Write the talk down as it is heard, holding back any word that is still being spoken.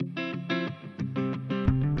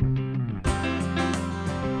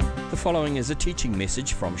following is a teaching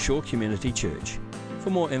message from Shore Community Church. For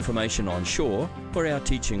more information on Shore or our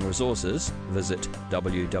teaching resources, visit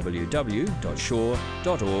www.shore.org.nz.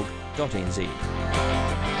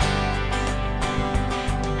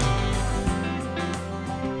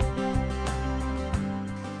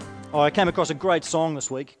 I came across a great song this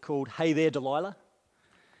week called Hey There Delilah,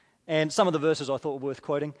 and some of the verses I thought were worth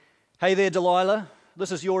quoting. Hey there Delilah,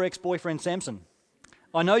 this is your ex-boyfriend Samson.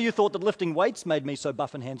 I know you thought that lifting weights made me so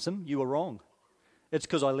buff and handsome. You were wrong. It's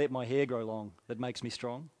because I let my hair grow long that makes me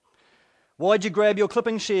strong. Why'd you grab your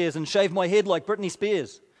clipping shears and shave my head like Britney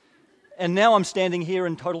Spears? And now I'm standing here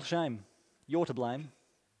in total shame. You're to blame.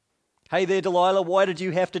 Hey there Delilah, why did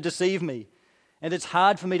you have to deceive me? And it's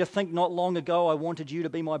hard for me to think not long ago I wanted you to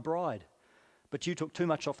be my bride, but you took too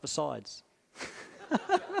much off the sides.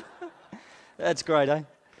 That's great, eh?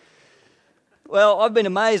 Well, I've been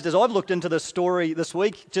amazed as I've looked into this story this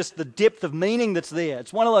week, just the depth of meaning that's there.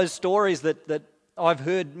 It's one of those stories that I've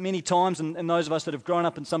heard many times, and those of us that have grown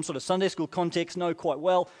up in some sort of Sunday school context know quite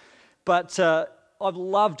well. But I've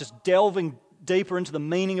loved just delving deeper into the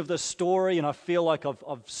meaning of this story, and I feel like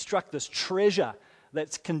I've struck this treasure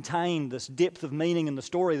that's contained, this depth of meaning in the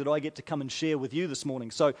story that I get to come and share with you this morning.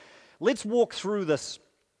 So let's walk through this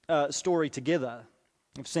story together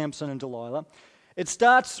of Samson and Delilah. It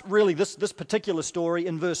starts really, this particular story,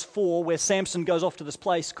 in verse 4, where Samson goes off to this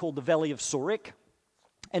place called the Valley of Sorek,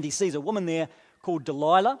 and he sees a woman there called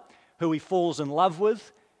Delilah, who he falls in love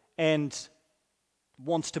with and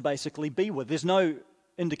wants to basically be with. There's no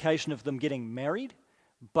indication of them getting married,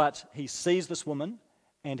 but he sees this woman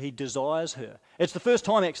and he desires her. It's the first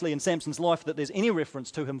time actually in Samson's life that there's any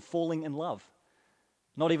reference to him falling in love.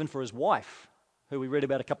 Not even for his wife, who we read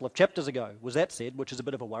about a couple of chapters ago, was that said, which is a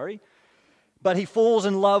bit of a worry. But he falls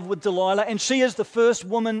in love with Delilah, and she is the first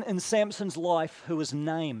woman in Samson's life who is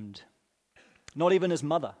named. Not even his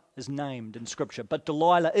mother is named in Scripture, but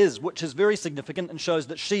Delilah is, which is very significant and shows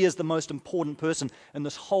that she is the most important person in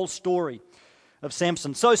this whole story of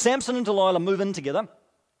Samson. So Samson and Delilah move in together,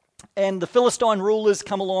 and the Philistine rulers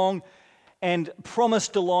come along and promise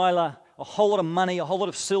Delilah a whole lot of money, a whole lot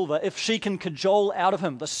of silver, if she can cajole out of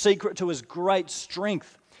him the secret to his great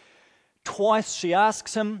strength. Twice she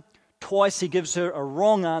asks him, twice he gives her a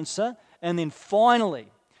wrong answer, and then finally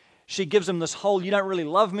she gives him this whole "you don't really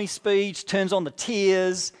love me" speech, turns on the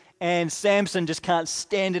tears, and Samson just can't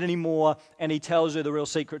stand it anymore, and he tells her the real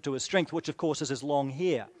secret to his strength, which of course is his long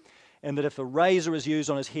hair, and that if a razor is used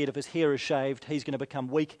on his head, if his hair is shaved, he's going to become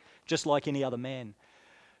weak just like any other man.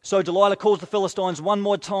 So Delilah calls the Philistines one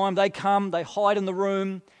more time. They come, they hide in the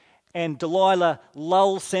room, and Delilah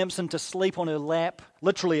lulls Samson to sleep on her lap.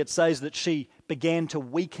 Literally it says that she began to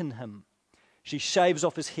weaken him. She shaves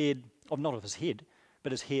off his head, not of his head,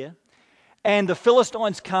 but his hair. And the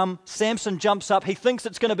Philistines come, Samson jumps up, he thinks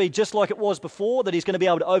it's going to be just like it was before, that he's going to be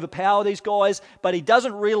able to overpower these guys, but he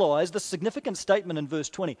doesn't realize the significant statement in verse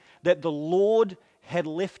 20, that the Lord had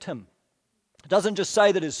left him. It doesn't just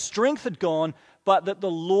say that his strength had gone, but that the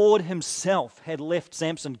Lord himself had left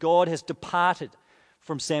Samson. God has departed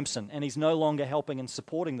from Samson, and he's no longer helping and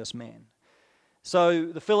supporting this man. So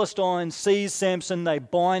the Philistines seize Samson, they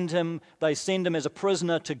bind him, they send him as a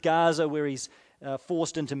prisoner to Gaza, where he's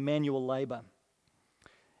forced into manual labor.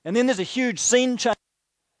 And then there's a huge scene change,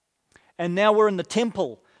 and now we're in the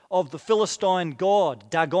temple of the Philistine god,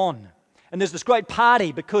 Dagon. And there's this great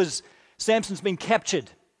party because Samson's been captured,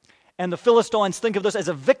 and the Philistines think of this as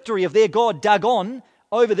a victory of their god, Dagon,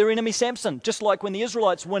 over their enemy Samson. Just like when the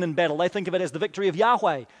Israelites win in battle, they think of it as the victory of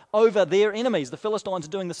Yahweh over their enemies. The Philistines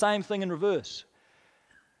are doing the same thing in reverse.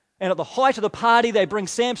 And at the height of the party, they bring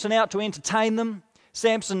Samson out to entertain them.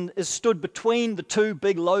 Samson is stood between the two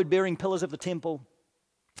big load-bearing pillars of the temple.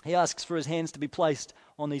 He asks for his hands to be placed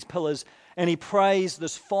on these pillars, and he prays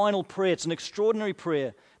this final prayer. It's an extraordinary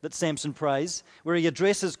prayer that Samson prays, where he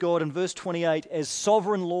addresses God in verse 28 as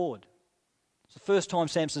Sovereign Lord. It's the first time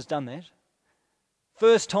Samson's done that.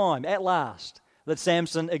 First time, at last, that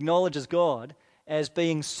Samson acknowledges God as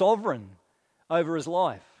being sovereign over his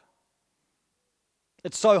life.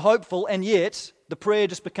 It's so hopeful, and yet the prayer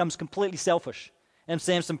just becomes completely selfish. And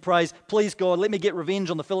Samson prays, "Please God, let me get revenge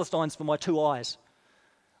on the Philistines for my two eyes."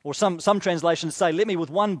 Or some translations say, "Let me with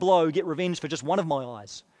one blow get revenge for just one of my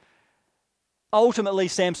eyes." Ultimately,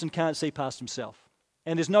 Samson can't see past himself.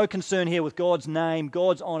 And there's no concern here with God's name,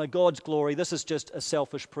 God's honor, God's glory. This is just a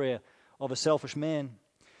selfish prayer of a selfish man.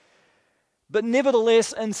 But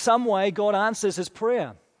nevertheless, in some way, God answers his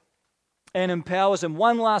prayer and empowers him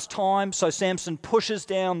one last time. So Samson pushes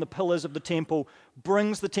down the pillars of the temple,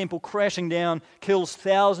 brings the temple crashing down, kills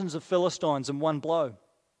thousands of Philistines in one blow.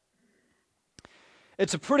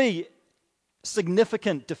 It's a pretty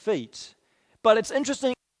significant defeat. But it's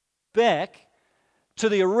interesting back to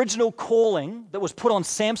the original calling that was put on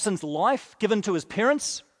Samson's life, given to his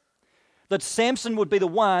parents, that Samson would be the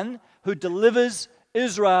one who delivers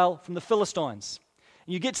Israel from the Philistines.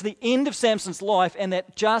 And you get to the end of Samson's life, and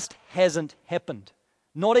that just hasn't happened.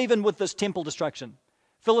 Not even with this temple destruction.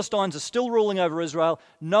 Philistines are still ruling over Israel.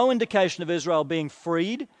 No indication of Israel being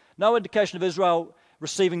freed. No indication of Israel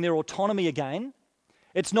receiving their autonomy again.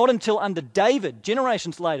 It's not until under David,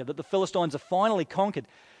 generations later, that the Philistines are finally conquered.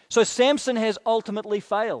 So Samson has ultimately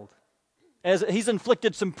failed. As he's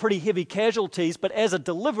inflicted some pretty heavy casualties, but as a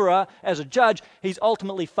deliverer, as a judge, he's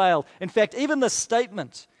ultimately failed. In fact, even the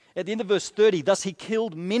statement at the end of verse 30, thus he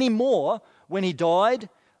killed many more when he died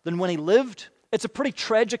than when he lived, it's a pretty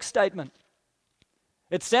tragic statement.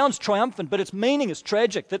 It sounds triumphant, but its meaning is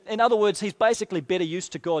tragic. That, in other words, he's basically better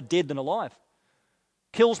used to God dead than alive.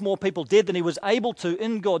 Kills more people dead than he was able to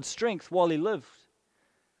in God's strength while he lived.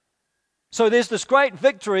 So there's this great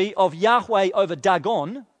victory of Yahweh over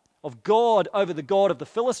Dagon, of God over the God of the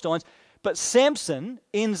Philistines, but Samson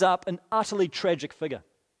ends up an utterly tragic figure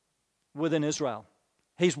within Israel.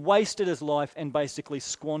 He's wasted his life and basically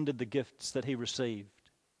squandered the gifts that he received.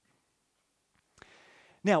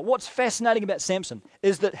 Now, what's fascinating about Samson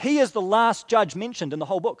is that he is the last judge mentioned in the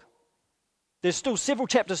whole book. There's still several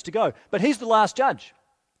chapters to go, but he's the last judge.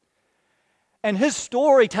 And his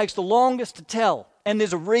story takes the longest to tell, and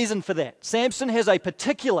there's a reason for that. Samson has a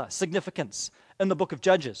particular significance in the book of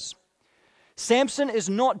Judges. Samson is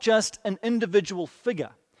not just an individual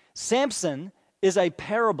figure. Samson is a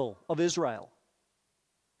parable of Israel.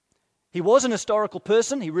 He was an historical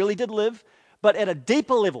person, he really did live, but at a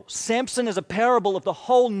deeper level, Samson is a parable of the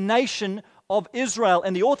whole nation of Israel.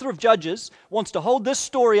 And the author of Judges wants to hold this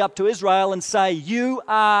story up to Israel and say, you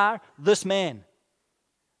are this man.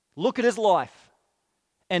 Look at his life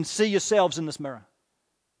and see yourselves in this mirror.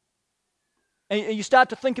 And you start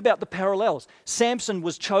to think about the parallels. Samson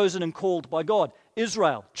was chosen and called by God.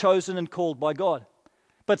 Israel, chosen and called by God.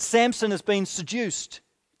 But Samson has been seduced.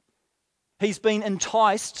 He's been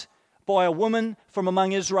enticed by a woman from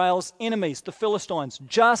among Israel's enemies, the Philistines,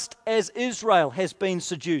 just as Israel has been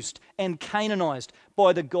seduced and Canaanized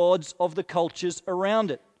by the gods of the cultures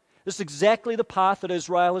around it. This is exactly the path that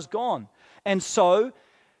Israel has gone. And so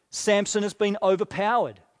Samson has been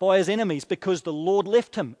overpowered by his enemies because the Lord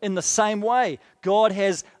left him. In the same way, God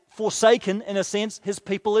has forsaken, in a sense, his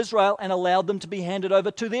people Israel and allowed them to be handed over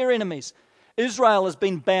to their enemies. Israel has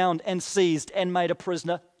been bound and seized and made a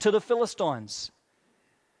prisoner to the Philistines.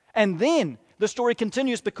 And then the story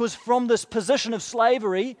continues because from this position of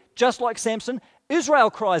slavery, just like Samson, Israel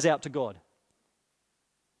cries out to God.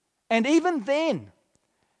 And even then,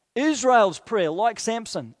 Israel's prayer, like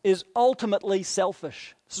Samson, is ultimately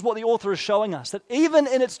selfish. This is what the author is showing us, that even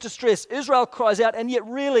in its distress, Israel cries out, and yet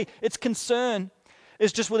really its concern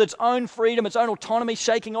is just with its own freedom, its own autonomy,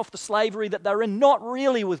 shaking off the slavery that they're in, not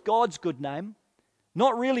really with God's good name,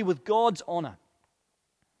 not really with God's honor.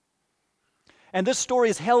 And this story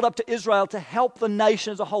is held up to Israel to help the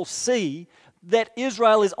nation as a whole see that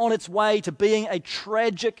Israel is on its way to being a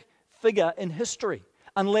tragic figure in history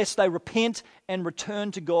unless they repent and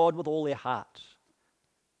return to God with all their heart.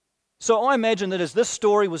 So I imagine that as this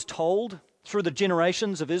story was told through the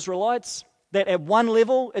generations of Israelites, that at one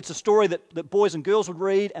level it's a story that boys and girls would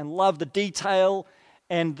read and love the detail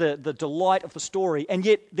and the delight of the story, and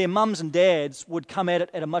yet their mums and dads would come at it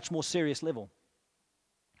at a much more serious level.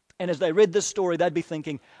 And as they read this story, they'd be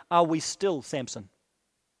thinking, are we still Samson?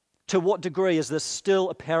 To what degree is this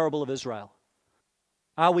still a parable of Israel?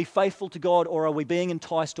 Are we faithful to God, or are we being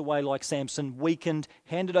enticed away like Samson, weakened,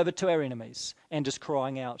 handed over to our enemies, and just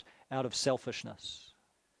crying out of selfishness?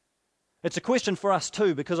 It's a question for us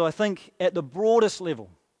too, because I think at the broadest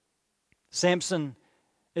level, Samson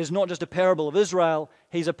is not just a parable of Israel,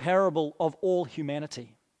 he's a parable of all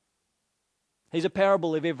humanity. He's a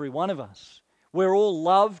parable of every one of us. We're all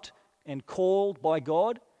loved and called by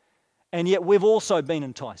God, and yet we've also been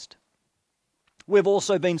enticed. We've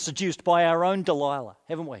also been seduced by our own Delilah,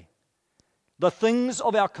 haven't we? The things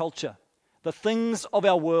of our culture, the things of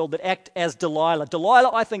our world that act as Delilah.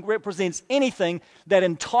 Delilah, I think, represents anything that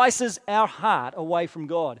entices our heart away from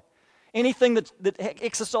God. Anything that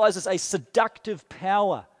exercises a seductive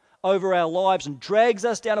power over our lives and drags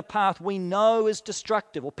us down a path we know is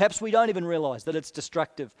destructive, or perhaps we don't even realize that it's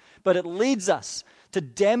destructive, but it leads us to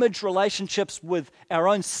damage relationships with our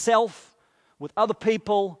own self, with other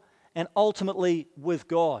people, and ultimately with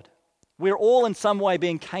God. We're all in some way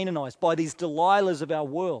being Canaanized by these Delilahs of our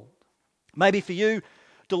world. Maybe for you,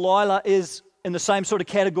 Delilah is in the same sort of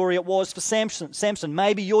category it was for Samson.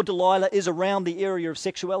 Maybe your Delilah is around the area of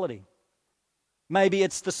sexuality. Maybe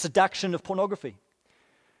it's the seduction of pornography.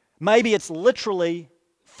 Maybe it's literally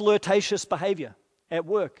flirtatious behavior at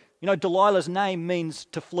work. You know, Delilah's name means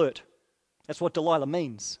to flirt. That's what Delilah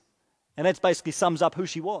means. And that basically sums up who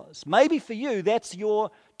she was. Maybe for you, that's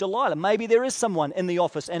your Delilah. Maybe there is someone in the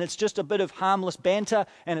office and it's just a bit of harmless banter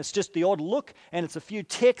and it's just the odd look and it's a few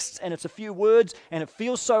texts and it's a few words and it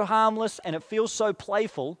feels so harmless and it feels so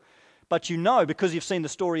playful. But you know, because you've seen the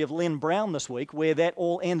story of Len Brown this week, where that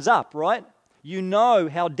all ends up, right? You know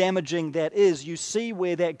how damaging that is. You see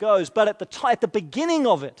where that goes. But at the beginning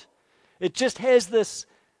of it, it just has this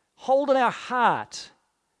hold in our heart.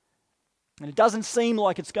 And it doesn't seem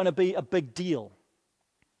like it's going to be a big deal.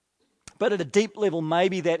 But at a deep level,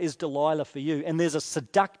 maybe that is Delilah for you. And there's a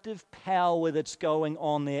seductive power that's going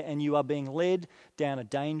on there, and you are being led down a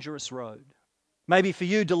dangerous road. Maybe for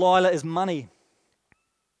you, Delilah is money.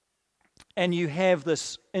 And you have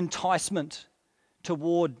this enticement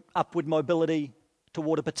toward upward mobility,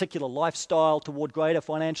 toward a particular lifestyle, toward greater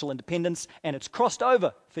financial independence, and it's crossed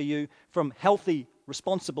over for you from healthy,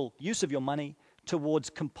 responsible use of your money towards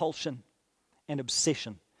compulsion and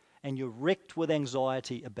obsession, and you're wrecked with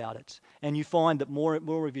anxiety about it. And you find that more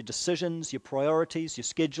of your decisions, your priorities, your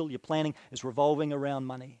schedule, your planning is revolving around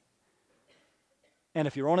money. And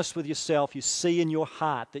if you're honest with yourself, you see in your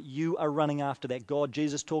heart that you are running after that God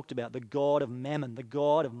Jesus talked about, the God of mammon, the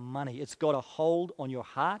God of money. It's got a hold on your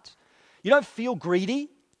heart. You don't feel greedy,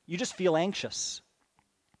 you just feel anxious.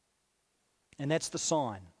 And that's the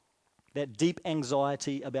sign, that deep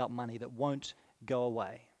anxiety about money that won't go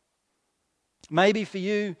away. Maybe for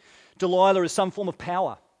you, Delilah is some form of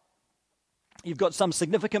power. You've got some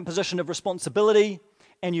significant position of responsibility,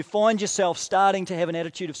 and you find yourself starting to have an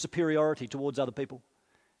attitude of superiority towards other people.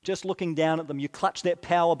 Just looking down at them, you clutch that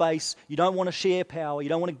power base. You don't want to share power. You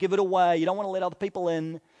don't want to give it away. You don't want to let other people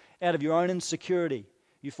in. Out of your own insecurity,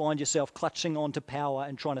 you find yourself clutching onto power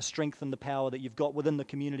and trying to strengthen the power that you've got within the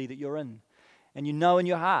community that you're in. And you know in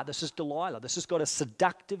your heart, this is Delilah. This has got a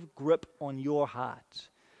seductive grip on your heart.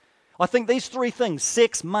 I think these three things,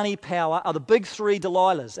 sex, money, power, are the big three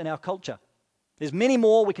Delilahs in our culture. There's many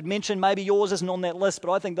more we could mention. Maybe yours isn't on that list,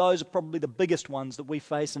 but I think those are probably the biggest ones that we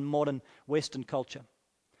face in modern Western culture.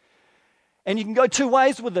 And you can go two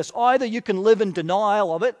ways with this. Either you can live in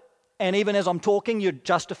denial of it, and even as I'm talking, you're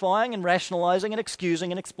justifying and rationalizing and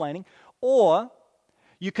excusing and explaining, or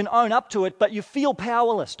you can own up to it, but you feel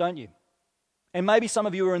powerless, don't you? And maybe some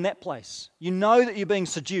of you are in that place. You know that you're being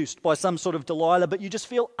seduced by some sort of Delilah, but you just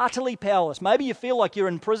feel utterly powerless. Maybe you feel like you're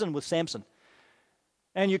in prison with Samson.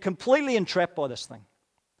 And you're completely entrapped by this thing.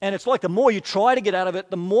 And it's like the more you try to get out of it,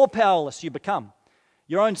 the more powerless you become.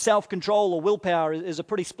 Your own self-control or willpower is a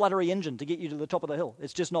pretty spluttery engine to get you to the top of the hill.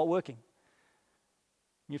 It's just not working.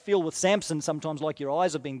 You feel with Samson sometimes like your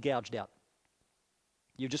eyes have been gouged out.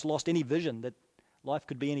 You've just lost any vision that life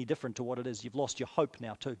could be any different to what it is. You've lost your hope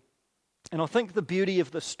now too. And I think the beauty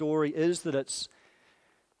of this story is that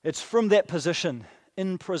it's from that position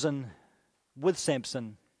in prison with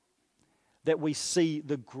Samson that we see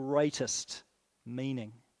the greatest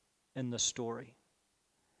meaning in the story.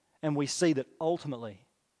 And we see that ultimately,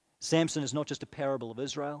 Samson is not just a parable of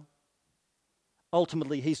Israel.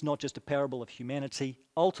 Ultimately, he's not just a parable of humanity.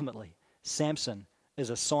 Ultimately, Samson is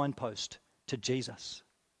a signpost to Jesus.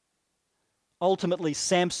 Ultimately,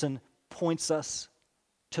 Samson points us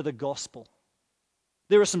to the gospel.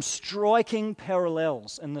 There are some striking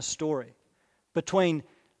parallels in this story between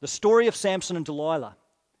the story of Samson and Delilah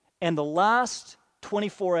and the last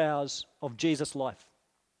 24 hours of Jesus' life.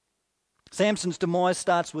 Samson's demise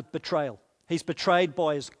starts with betrayal. He's betrayed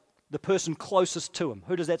by the person closest to him.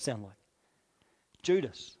 Who does that sound like?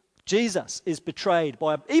 Judas. Jesus is betrayed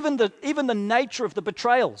by, even the nature of the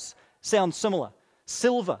betrayals sounds similar.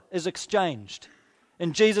 Silver is exchanged.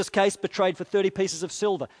 In Jesus' case, betrayed for 30 pieces of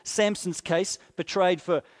silver. Samson's case, betrayed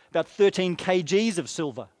for about 13 kgs of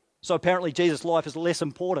silver. So apparently Jesus' life is less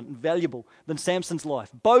important and valuable than Samson's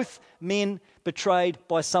life. Both men betrayed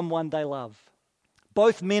by someone they love.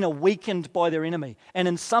 Both men are weakened by their enemy. And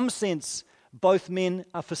in some sense, both men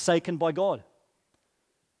are forsaken by God.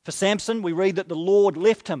 For Samson, we read that the Lord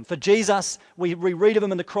left him. For Jesus, we read of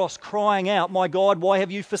him on the cross crying out, "My God, why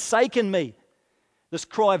have you forsaken me?" This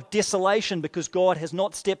cry of desolation because God has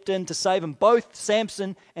not stepped in to save him. Both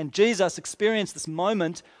Samson and Jesus experience this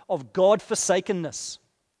moment of God-forsakenness.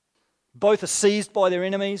 Both are seized by their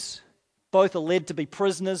enemies. Both are led to be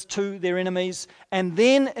prisoners to their enemies. And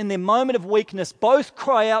then in their moment of weakness, both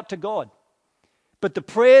cry out to God. But the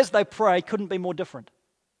prayers they pray couldn't be more different.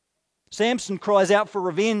 Samson cries out for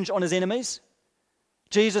revenge on his enemies.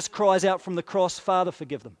 Jesus cries out from the cross, "Father,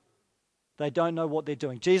 forgive them. They don't know what they're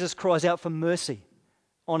doing." Jesus cries out for mercy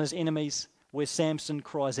on his enemies. where Samson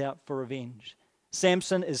cries out for revenge.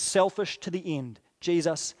 Samson is selfish to the end.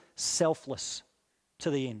 Jesus, selfless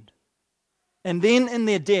to the end. And then in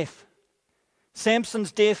their death,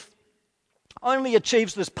 Samson's death only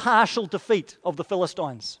achieves this partial defeat of the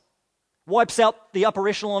Philistines. Wipes out the upper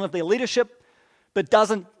echelon of their leadership, but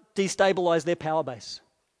doesn't destabilize their power base.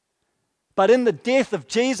 But in the death of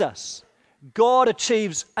Jesus, God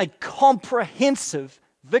achieves a comprehensive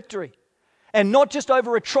victory. And not just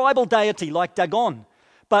over a tribal deity like Dagon,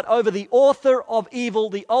 but over the author of evil,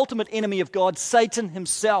 the ultimate enemy of God, Satan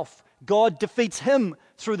himself. God defeats him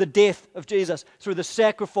through the death of Jesus, through the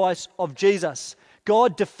sacrifice of Jesus.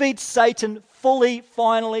 God defeats Satan fully,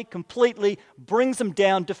 finally, completely, brings him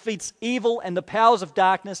down, defeats evil and the powers of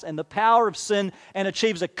darkness and the power of sin, and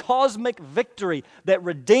achieves a cosmic victory that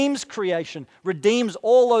redeems creation, redeems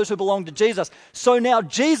all those who belong to Jesus. So now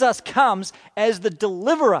Jesus comes as the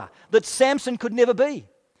deliverer that Samson could never be,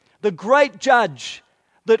 the great judge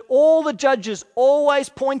that all the judges always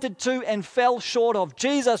pointed to and fell short of.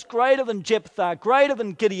 Jesus, greater than Jephthah, greater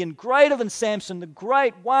than Gideon, greater than Samson, the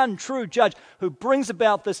great one true judge who brings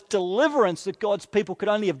about this deliverance that God's people could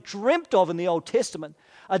only have dreamt of in the Old Testament,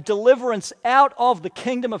 a deliverance out of the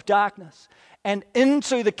kingdom of darkness and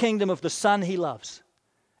into the kingdom of the Son he loves,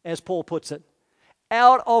 as Paul puts it.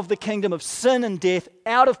 Out of the kingdom of sin and death,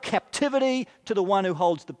 out of captivity to the one who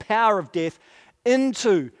holds the power of death,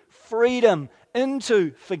 into freedom,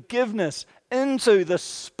 into forgiveness, into the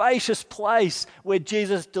spacious place where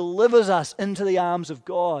Jesus delivers us into the arms of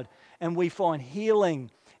God, and we find healing,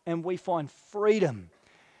 and we find freedom,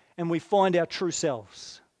 and we find our true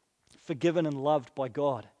selves, forgiven and loved by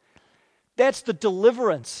God. That's the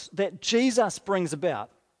deliverance that Jesus brings about.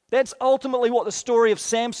 That's ultimately what the story of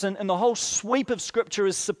Samson and the whole sweep of Scripture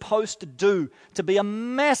is supposed to do, to be a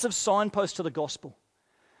massive signpost to the gospel,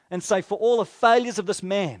 and say, for all the failures of this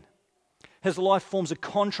man, his life forms a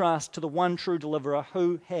contrast to the one true deliverer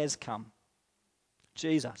who has come,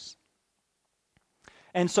 Jesus.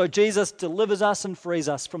 And so Jesus delivers us and frees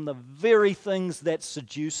us from the very things that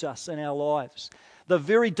seduce us in our lives, the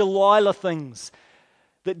very Delilah things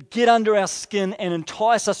that get under our skin and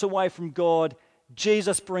entice us away from God.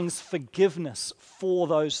 Jesus brings forgiveness for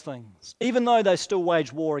those things, even though they still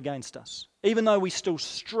wage war against us, even though we still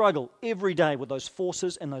struggle every day with those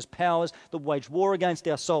forces and those powers that wage war against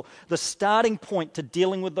our soul. The starting point to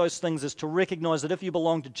dealing with those things is to recognize that if you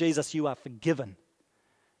belong to Jesus, you are forgiven,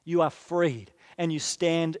 you are freed, and you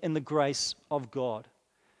stand in the grace of God.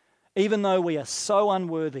 Even though we are so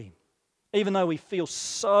unworthy, even though we feel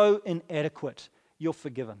so inadequate, you're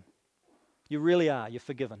forgiven. You really are, you're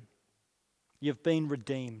forgiven. You've been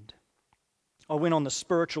redeemed. I went on the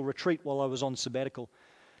spiritual retreat while I was on sabbatical.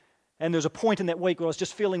 And there was a point in that week where I was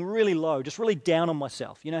just feeling really low, just really down on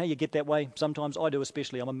myself. You know how you get that way sometimes? I do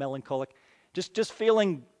especially. I'm a melancholic. Just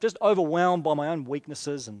feeling just overwhelmed by my own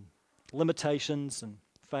weaknesses and limitations and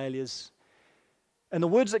failures. And the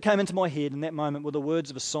words that came into my head in that moment were the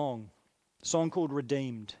words of a song called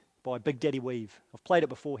Redeemed by Big Daddy Weave. I've played it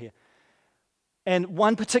before here. And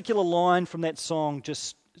one particular line from that song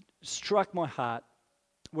just struck my heart,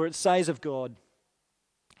 where it says of God,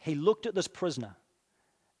 He looked at this prisoner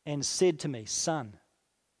and said to me, son,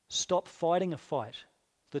 stop fighting a fight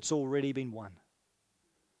that's already been won.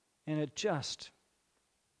 And it just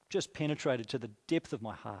penetrated to the depth of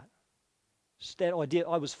my heart. Just that idea,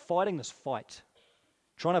 I was fighting this fight,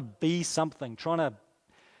 trying to be something, trying to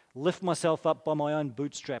lift myself up by my own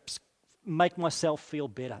bootstraps, make myself feel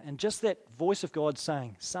better. And just that voice of God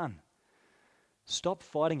saying, son, stop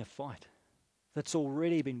fighting a fight that's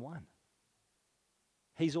already been won.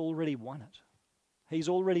 He's already won it. He's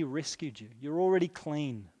already rescued you. You're already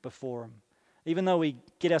clean before Him. Even though we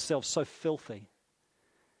get ourselves so filthy,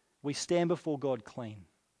 we stand before God clean.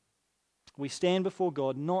 We stand before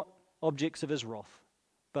God not objects of His wrath,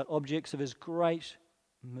 but objects of His great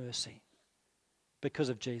mercy because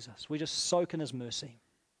of Jesus. We just soak in His mercy.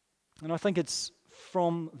 And I think it's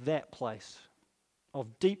from that place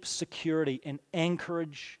of deep security and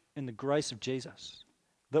anchorage in the grace of Jesus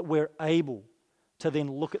that we're able to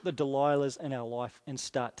then look at the Delilahs in our life and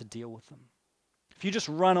start to deal with them. If you just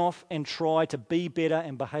run off and try to be better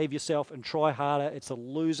and behave yourself and try harder, it's a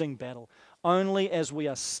losing battle. Only as we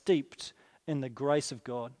are steeped in the grace of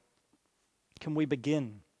God can we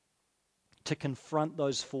begin to confront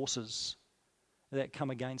those forces that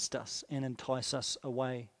come against us and entice us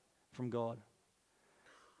away from God.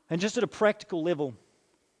 And just at a practical level,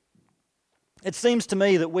 it seems to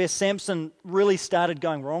me that where Samson really started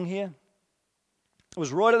going wrong here, it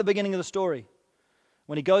was right at the beginning of the story,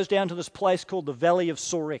 when he goes down to this place called the Valley of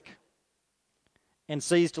Sorek and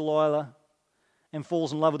sees Delilah and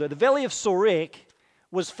falls in love with her. The Valley of Sorek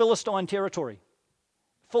was Philistine territory,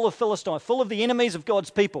 full of Philistine, full of the enemies of God's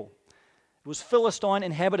people. It was Philistine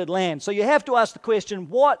inhabited land. So you have to ask the question,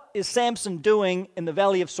 what is Samson doing in the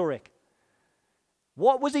Valley of Sorek?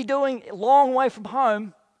 What was he doing a long way from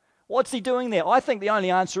home? What's he doing there? I think the only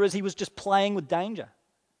answer is he was just playing with danger.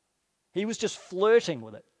 He was just flirting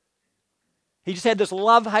with it. He just had this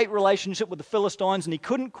love-hate relationship with the Philistines and he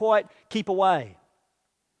couldn't quite keep away.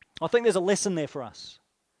 I think there's a lesson there for us.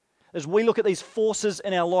 As we look at these forces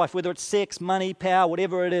in our life, whether it's sex, money, power,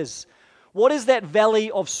 whatever it is, what is that Valley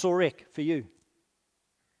of Sorek for you?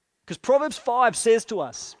 Because Proverbs 5 says to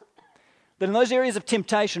us that in those areas of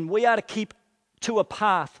temptation, we are to keep to a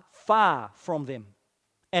path far from them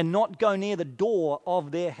and not go near the door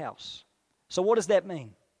of their house. So what does that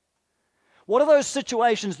mean? What are those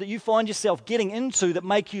situations that you find yourself getting into that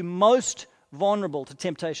make you most vulnerable to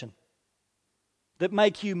temptation? That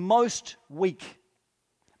make you most weak,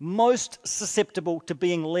 most susceptible to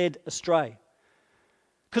being led astray?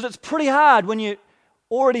 Because it's pretty hard when you're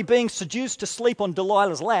already being seduced to sleep on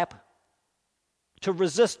Delilah's lap to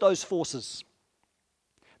resist those forces.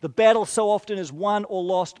 The battle so often is won or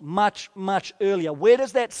lost much, much earlier. Where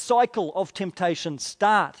does that cycle of temptation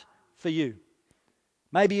start for you?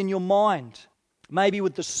 Maybe in your mind, maybe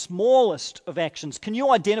with the smallest of actions. Can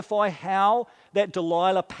you identify how that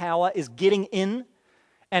Delilah power is getting in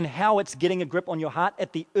and how it's getting a grip on your heart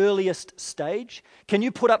at the earliest stage? Can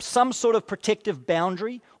you put up some sort of protective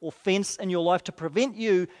boundary or fence in your life to prevent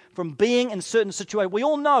you from being in certain situations? We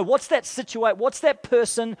all know, what's that situation, what's that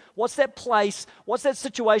person, what's that place, what's that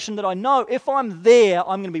situation that I know if I'm there,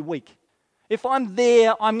 I'm going to be weak. If I'm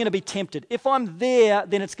there, I'm going to be tempted. If I'm there,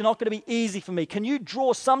 then it's not going to be easy for me. Can you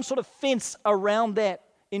draw some sort of fence around that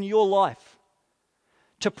in your life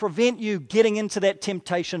to prevent you getting into that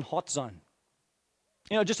temptation hot zone?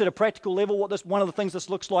 You know, just at a practical level, one of the things this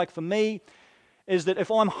looks like for me is that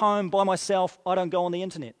if I'm home by myself, I don't go on the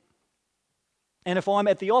internet. And if I'm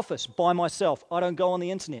at the office by myself, I don't go on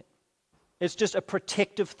the internet. It's just a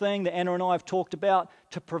protective thing that Anna and I have talked about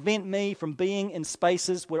to prevent me from being in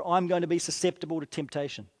spaces where I'm going to be susceptible to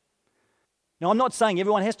temptation. Now, I'm not saying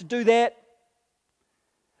everyone has to do that,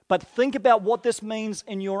 but think about what this means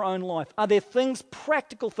in your own life. Are there things,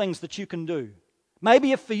 practical things that you can do?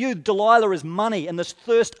 Maybe if for you Delilah is money and this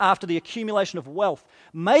thirst after the accumulation of wealth,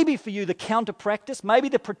 maybe for you the counter practice, maybe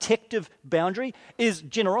the protective boundary is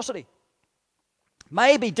generosity.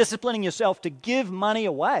 Maybe disciplining yourself to give money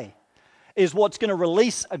away is what's going to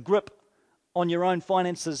release a grip on your own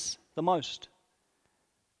finances the most.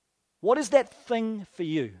 What is that thing for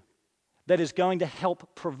you that is going to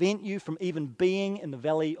help prevent you from even being in the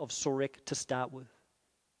Valley of Sorek to start with?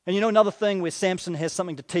 And you know, another thing where Samson has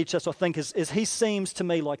something to teach us, I think, is he seems to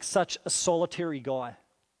me like such a solitary guy.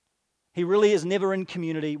 He really is never in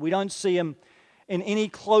community. We don't see him in any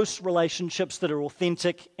close relationships that are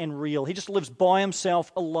authentic and real. He just lives by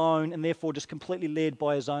himself, alone, and therefore just completely led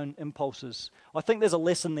by his own impulses. I think there's a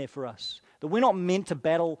lesson there for us, that we're not meant to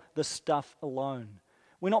battle this stuff alone.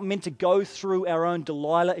 We're not meant to go through our own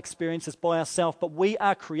Delilah experiences by ourselves, but we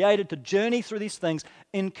are created to journey through these things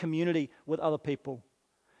in community with other people,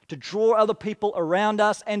 to draw other people around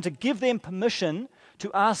us and to give them permission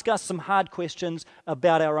to ask us some hard questions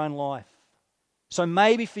about our own life. So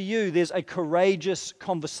maybe for you, there's a courageous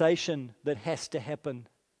conversation that has to happen.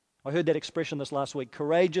 I heard that expression this last week,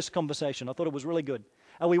 courageous conversation. I thought it was really good.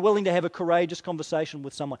 Are we willing to have a courageous conversation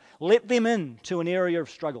with someone? Let them in to an area of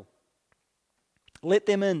struggle. Let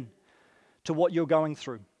them in to what you're going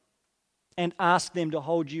through and ask them to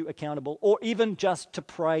hold you accountable, or even just to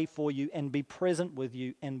pray for you and be present with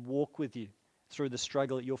you and walk with you through the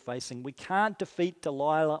struggle that you're facing. We can't defeat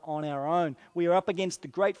Delilah on our own. We are up against the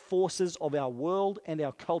great forces of our world and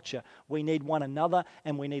our culture. We need one another,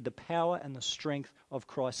 and we need the power and the strength of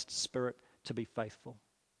Christ's Spirit to be faithful.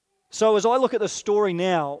 So as I look at the story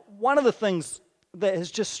now, one of the things that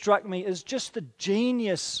has just struck me is just the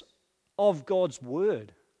genius of God's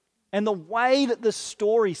Word and the way that this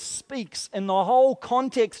story speaks in the whole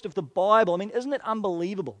context of the Bible. I mean, isn't it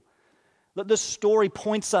unbelievable that this story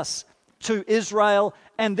points us to Israel,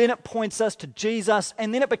 and then it points us to Jesus,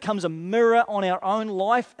 and then it becomes a mirror on our own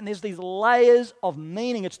life, and there's these layers of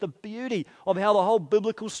meaning. It's the beauty of how the whole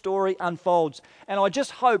biblical story unfolds. And I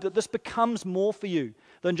just hope that this becomes more for you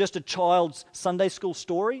than just a child's Sunday school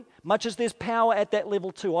story, much as there's power at that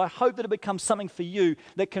level too. I hope that it becomes something for you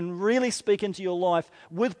that can really speak into your life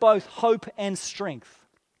with both hope and strength.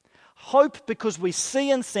 Hope because we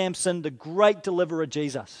see in Samson the great deliverer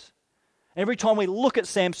Jesus. Every time we look at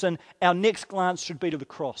Samson, our next glance should be to the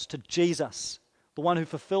cross, to Jesus, the one who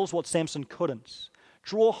fulfills what Samson couldn't.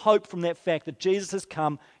 Draw hope from that fact that Jesus has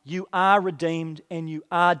come, you are redeemed and you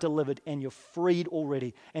are delivered and you're freed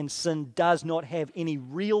already, and sin does not have any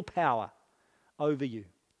real power over you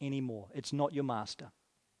anymore. It's not your master.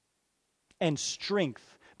 And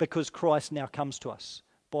strength, because Christ now comes to us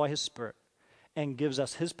by His Spirit and gives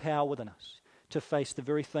us His power within us to face the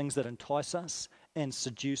very things that entice us and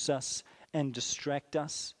seduce us and distract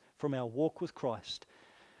us from our walk with Christ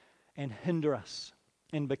and hinder us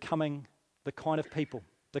in becoming the kind of people,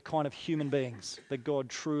 the kind of human beings that God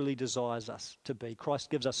truly desires us to be. Christ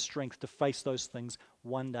gives us strength to face those things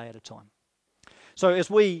one day at a time. So as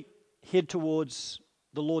we head towards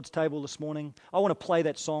the Lord's table this morning, I want to play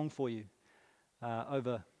that song for you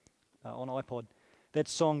on iPod. That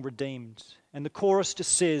song, Redeemed. And the chorus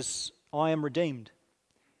just says, I am redeemed.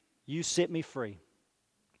 You set me free.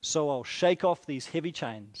 So I'll shake off these heavy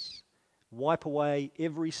chains, wipe away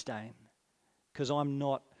every stain, because I'm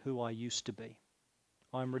not who I used to be.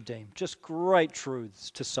 I'm redeemed. Just great truths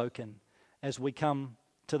to soak in as we come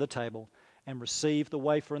to the table and receive the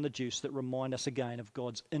wafer and the juice that remind us again of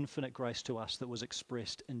God's infinite grace to us that was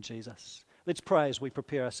expressed in Jesus. Let's pray as we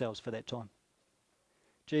prepare ourselves for that time.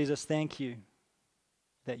 Jesus, thank you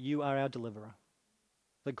that you are our deliverer,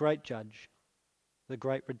 the great judge, the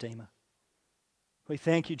great redeemer. We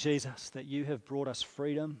thank you, Jesus, that you have brought us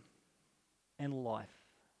freedom and life.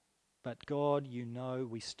 But God, you know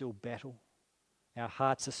we still battle. Our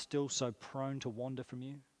hearts are still so prone to wander from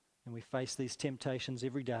you, and we face these temptations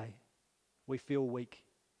every day. We feel weak.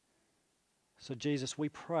 So Jesus, we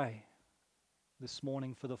pray this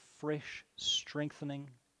morning for the fresh strengthening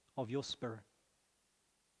of your Spirit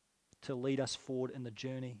to lead us forward in the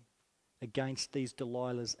journey against these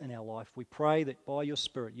Delilahs in our life. We pray that by your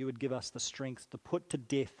Spirit you would give us the strength to put to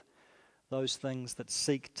death those things that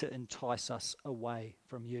seek to entice us away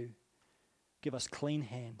from you. Give us clean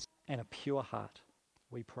hands and a pure heart,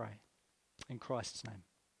 we pray. In Christ's name,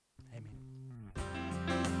 amen.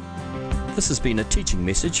 This has been a teaching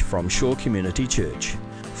message from Shore Community Church.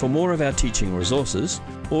 For more of our teaching resources,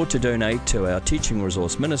 or to donate to our teaching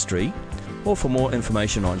resource ministry, or for more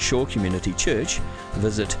information on Shore Community Church,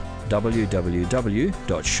 visit www.shore.org.nz.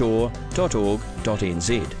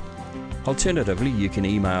 Alternatively, you can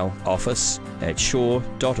email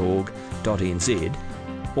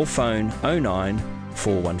office@shore.org.nz or phone 09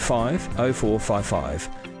 415 0455.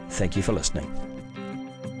 Thank you for listening.